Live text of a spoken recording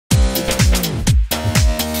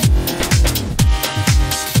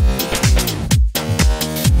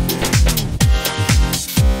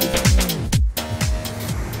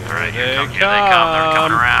Here they come. They're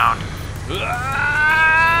coming around.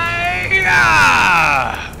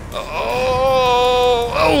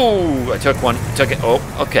 Oh! I took one. Took it. Oh,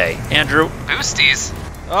 okay. Andrew. Boosties.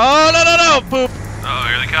 Oh, no, poop. Oh,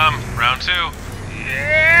 here they come. Round 2.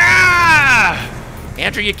 Yeah!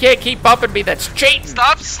 Andrew, you can't keep bumping me. That's cheating.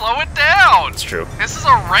 Stop slowing down. It's true. This is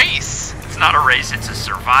a race. It's not a race, it's a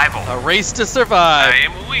survival. A race to survive. I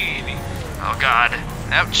am a weenie. Oh, God.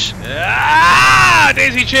 Ouch. Ah!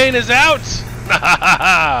 Daisy chain is out.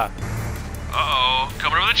 Uh-oh.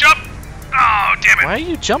 Coming over the jump. Oh, damn it. Why are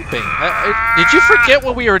you jumping? Did you forget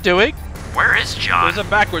what we were doing? Where is John? There's a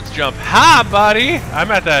backwards jump. Ha, buddy!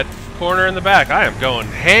 I'm at that corner in the back. I am going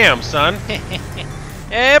ham, son.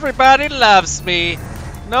 Everybody loves me.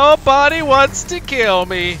 Nobody wants to kill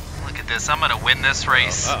me. Look at this. I'm going to win this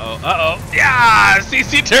race. Uh-oh. Yeah!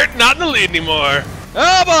 CC Dirt not in the lead anymore.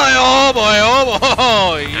 Oh, boy.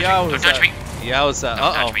 Don't touch me. Yowza.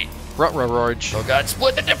 Don't touch me. Rut-rorge. Oh, God.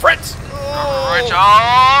 Split the difference. Right,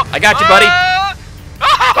 I got you, buddy.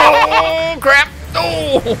 Oh, crap.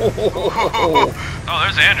 Oh. Oh,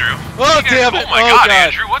 there's Andrew. Oh, damn it. Oh, my God,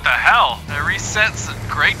 Andrew. What the hell? The resets and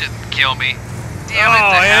Greg didn't kill me. Damn it,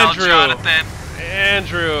 Oh, the hell, Andrew. Jonathan.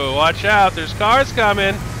 Andrew, watch out. There's cars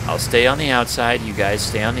coming. I'll stay on the outside. You guys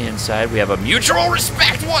stay on the inside. We have a mutual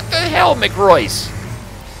respect. What the hell, McRoyce?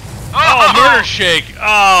 Oh, murder shake.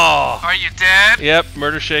 Oh. Are you dead? Yep,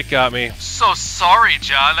 murder shake got me. So sorry,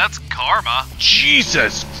 John. That's karma.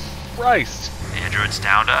 Jesus Christ. Andrew, it's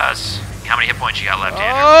down to us. How many hit points you got left,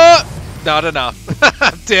 Andrew? Oh, not enough.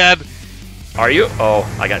 I'm dead. Are you? Oh,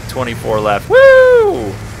 I got 24 left.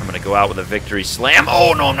 Woo! I'm going to go out with a victory slam.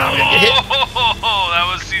 Oh, no, I'm not going to get hit. Oh, that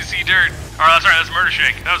was CC Dirt. Oh, that's right. That's Murder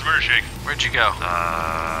Shake. That was Murder Shake. Where'd you go?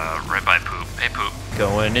 Right by Poop. Hey, Poop.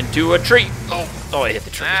 Going into a tree. Oh, I hit the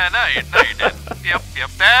tree. No, you're dead. Yep.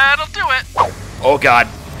 That'll do it. Oh, God.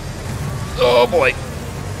 Oh, boy.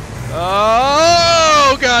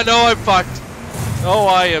 Oh, God, no, I'm fucked. Oh,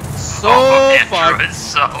 I am so Andrew fucked. is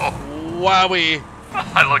so... Wowie.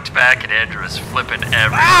 I looked back and Andrew is flipping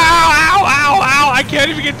everywhere. Ow! I can't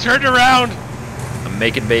even get turned around. I'm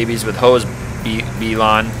making babies with hose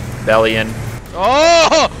bellying.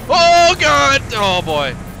 Oh, God. Oh,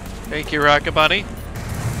 boy. Thank you, Rocket Bunny.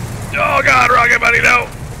 Oh, God, Rocket Buddy, no.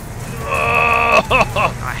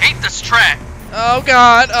 Oh, I hate this track. oh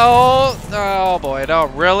God. Oh, boy. No,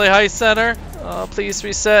 really, High Center? Oh, please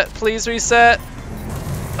reset. Please reset.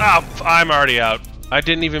 Oh, I'm already out. I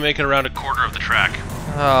didn't even make it around a quarter of the track.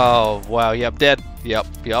 Oh, wow. Yep, dead. Yep,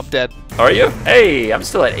 dead. Are you? Hey, I'm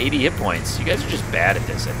still at 80 hit points. You guys are just bad at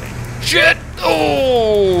this, I think. Shit!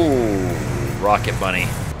 Oh! Rocket Bunny.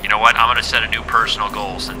 You know what? I'm going to set a new personal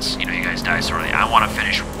goal since, you guys die so early. I want to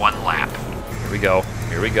finish 1 lap. Here we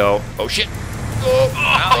go. Oh, shit. Well, you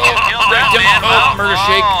killed that man. Oh, murder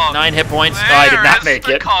shake. 9 hit points. Oh, I did not make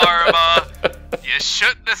the it. karma. You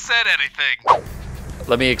shouldn't have said anything.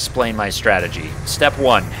 Let me explain my strategy. Step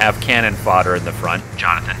 1, have cannon fodder in the front.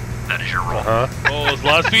 Jonathan, that is your role. Uh-huh. Oh, there's a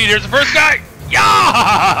lot of speed. Here's the first guy.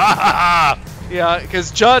 Yeah! Yeah, because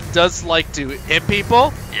Judd does like to hit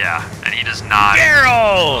people. Yeah, and he does not.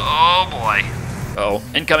 Daryl! Oh, boy. Oh,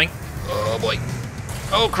 incoming. Oh, boy.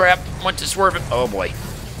 Oh, crap. Went to swerve it. Oh, boy.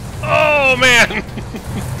 Oh, man!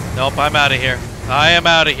 Nope, I'm out of here. I am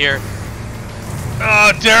out of here.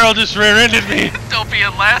 Oh, Daryl just rear-ended me. Don't be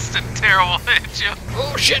a last and terrible hit you.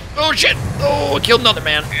 Oh, shit. Oh, I killed another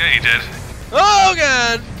man. Yeah, you did. Oh,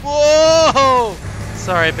 God! Whoa!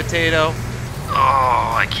 Sorry, Potato.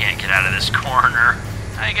 Oh, I can't get out of this corner.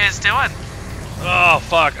 How you guys doing? Oh,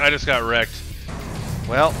 fuck. I just got wrecked.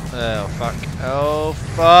 Well, oh, fuck.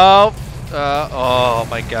 Oh,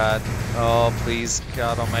 my God. Oh, please,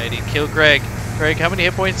 God almighty. Kill Greg. Greg, how many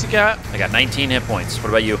hit points you got? I got 19 hit points. What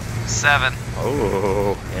about you? 7.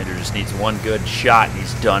 Oh, Andrew just needs one good shot and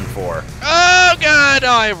he's done for. Oh, God! Oh,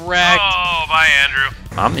 I'm wrecked. Oh, bye, Andrew.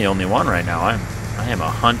 I'm the only one right now. I am a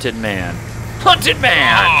hunted man. Hunted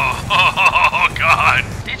man! Oh, God.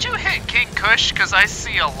 Did you hit King Kush? Because I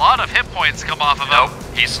see a lot of hit points come off of him. Nope,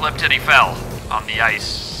 he slipped and he fell on the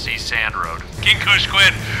icy sand road. King Kush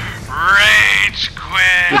quit. Rage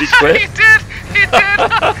quit. Did he quit? He did.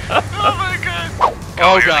 Oh, my God.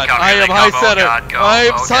 Oh, here they God. come, I here am they high come. Oh, center. God, go. I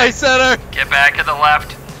am Okay. high center. Get back to the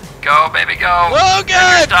left. Go, baby, go. Oh,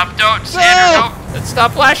 God. Stop, don't. No. Sandra, no. Let's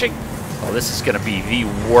stop flashing. Oh, this is going to be the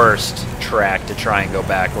worst track to try and go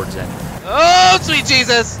backwards in. Oh, sweet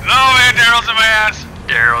Jesus. No, man, Daryl's in my ass.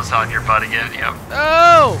 Daryl's on your butt again, yep.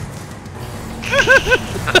 Oh.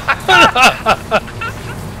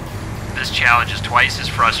 this challenge is twice as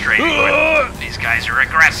frustrating, but these guys are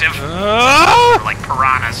aggressive. They're like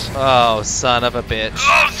piranhas. Oh, son of a bitch.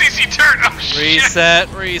 Oh, CC turn! Oh, shit!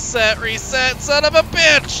 Reset, son of a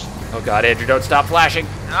bitch! Oh god, Andrew, don't stop flashing.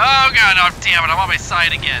 Oh god, oh damn it, I'm on my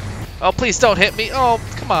side again. Oh, please don't hit me. Oh,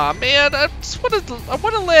 come on, man. I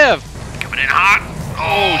wanna live. Coming in hot.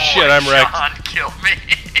 Oh, shit, I'm wrecked. Sean, kill me.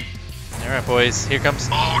 All right, boys, here comes.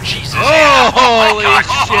 Oh, Jesus. Oh, my holy God,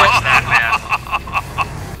 shit. watch that, man.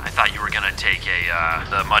 I thought you were going to take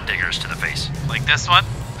the mud diggers to the face. Like this one?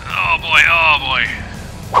 Oh, boy. Oh, boy.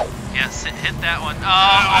 Yes, hit that one. Oh,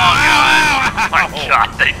 Oh, my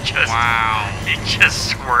God. They just... wow. He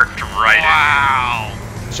just swerved right Wow.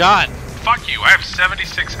 John. Fuck you. I have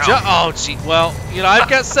 76 health. Oh, gee. Well, you know, I've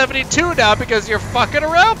got 72 now because you're fucking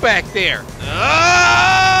around back there.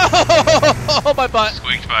 Oh, my butt.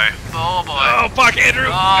 Squeaked by. Oh boy. Oh, fuck, Andrew.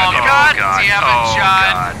 Oh, God damn it,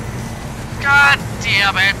 John. God. God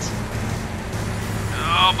damn it.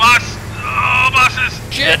 Oh, boss. Oh, bosses.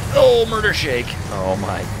 Shit! Oh, murder shake. Oh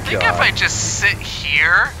my I think if god. I just sit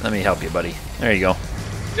here. Let me help you, buddy. There you go.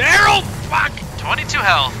 Daryl, fuck. 22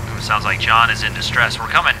 health. It sounds like John is in distress. We're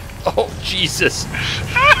coming. Oh, Jesus.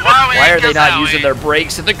 Why Why are they not using their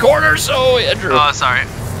brakes in the corners? Oh, Andrew. Oh, sorry.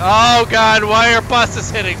 Oh, God, why are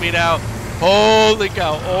buses hitting me now? Holy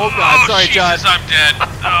cow. Oh, God, sorry, John. Jesus, I'm dead.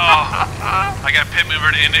 Oh, I got pit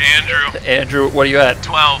movered into Andrew. Andrew, what are you at?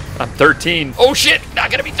 12. I'm 13. Oh, shit. Not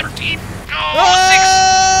gonna be 13.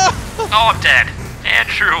 Ah! Oh, I'm dead.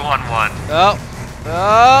 Andrew 1-1. Oh,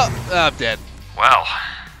 I'm dead. Well,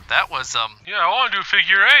 That was, yeah, I want to do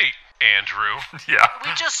figure 8, Andrew. Yeah.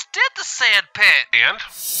 we just did the sand pit. And?